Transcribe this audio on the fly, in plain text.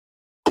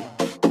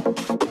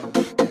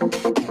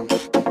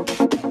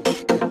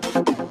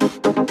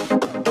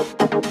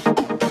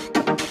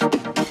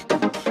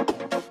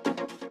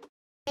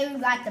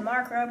We've got the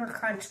Mark Rober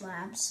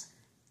CrunchLabs.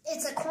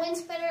 It's a coin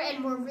spinner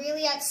and we're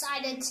really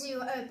excited to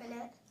open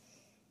it.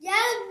 Yeah,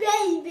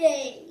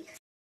 baby!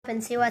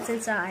 And see what's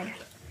inside.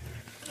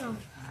 Oh.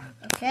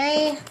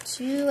 Okay,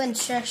 2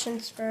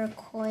 instructions for a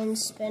coin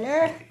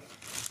spinner.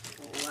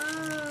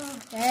 Wow.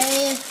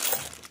 Okay.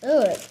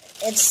 Ooh,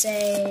 it's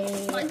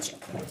a... Bunch of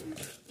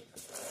coins.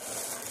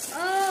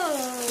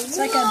 Oh, it's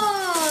like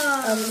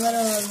a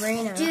little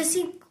arena. Do you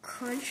see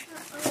crunch?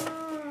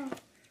 Oh.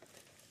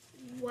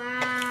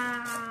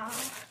 Wow.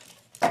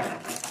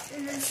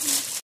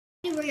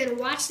 We're going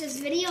to watch this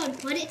video and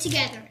put it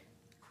together.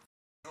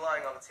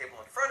 Lying on the table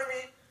in front of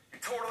me,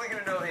 you're totally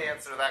going to know the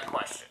answer to that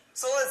question.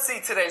 So let's see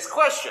today's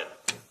question.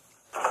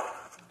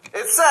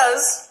 It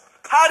says,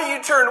 how do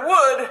you turn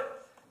wood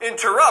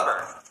into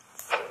rubber?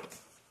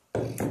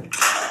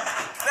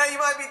 Now you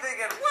might be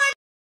thinking, what?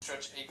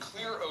 Stretch a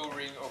clear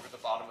O-ring over the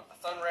bottom of the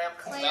thumb ramp,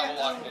 and that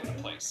will lock it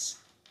into place.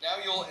 Now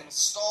you'll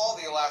install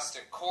the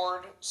elastic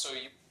cord, so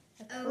you...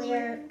 A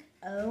clear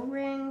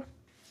O-ring.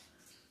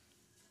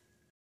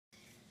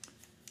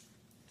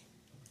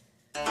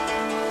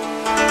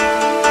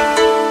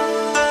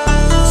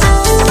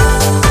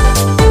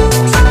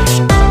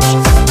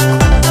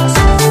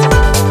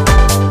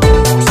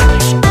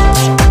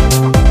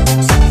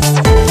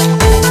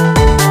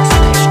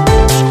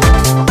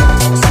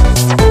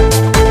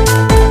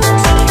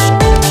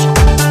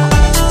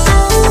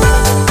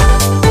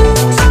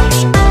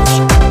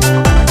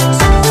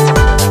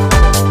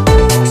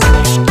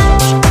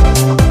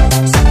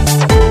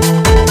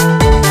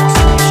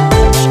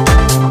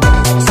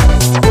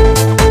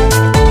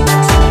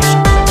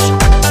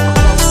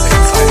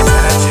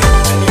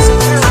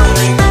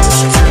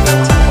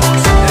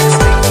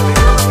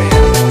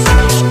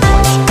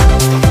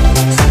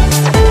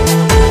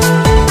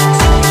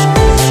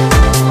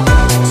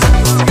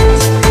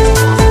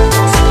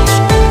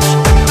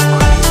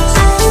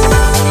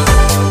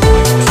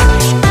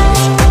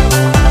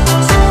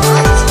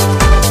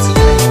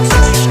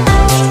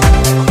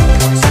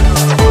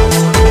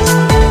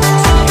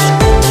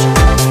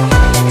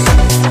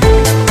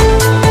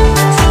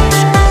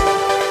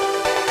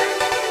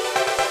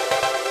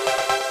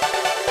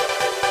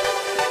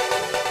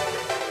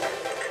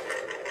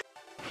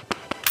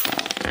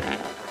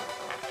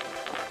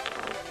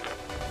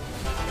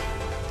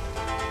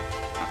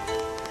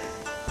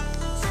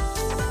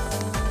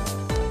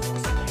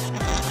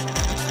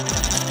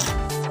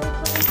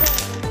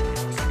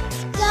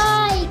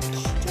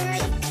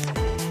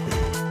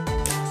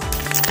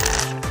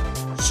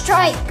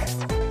 Strike!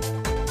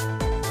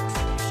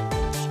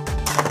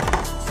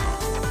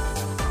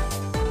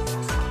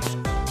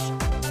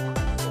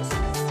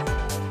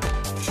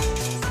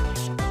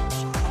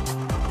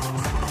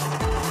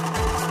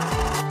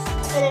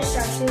 Finished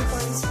our 2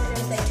 coin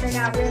spinners. They turned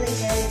out really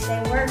good.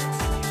 They worked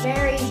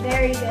very,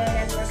 very good.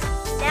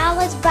 And Now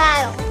let's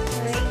battle.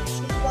 3, 2,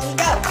 1,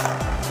 go!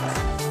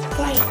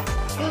 Wait.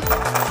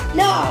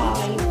 No!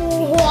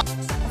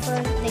 For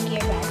the gear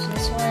badge,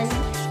 this one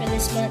for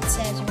this month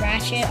says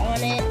Ratchet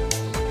on it. I'm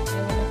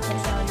going to put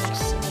it on your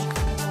safe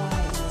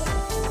line.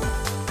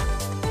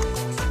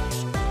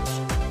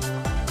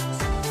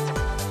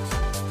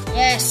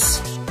 Yes!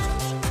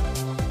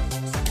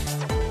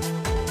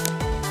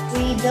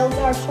 We built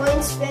our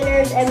coin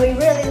spinners and we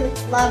really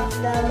loved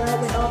them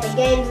with all the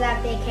games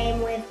that they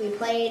came with. We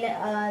played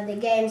the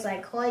games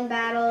like coin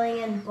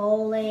battling and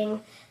bowling.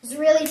 It was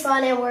really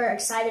fun and we're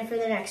excited for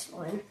the next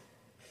one.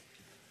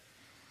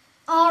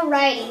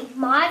 Alrighty,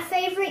 my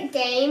favorite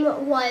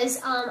game was,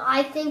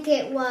 I think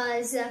it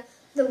was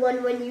the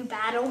one when you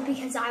battled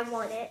because I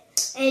won it.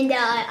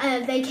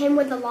 And they came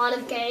with a lot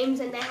of games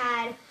and they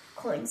had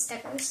coin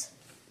stickers.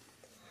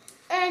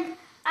 And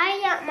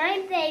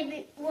my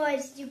favorite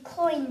was the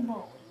coin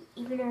bowling,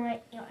 even though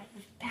I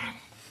was bad at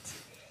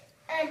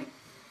it. And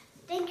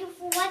thank you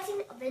for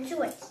watching.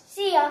 Eventually,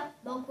 see ya.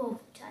 Local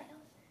title.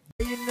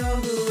 You know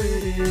who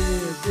it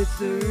is. It's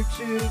the Roop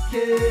Troop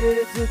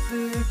kids. It's the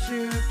Roop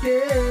Troop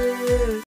kids.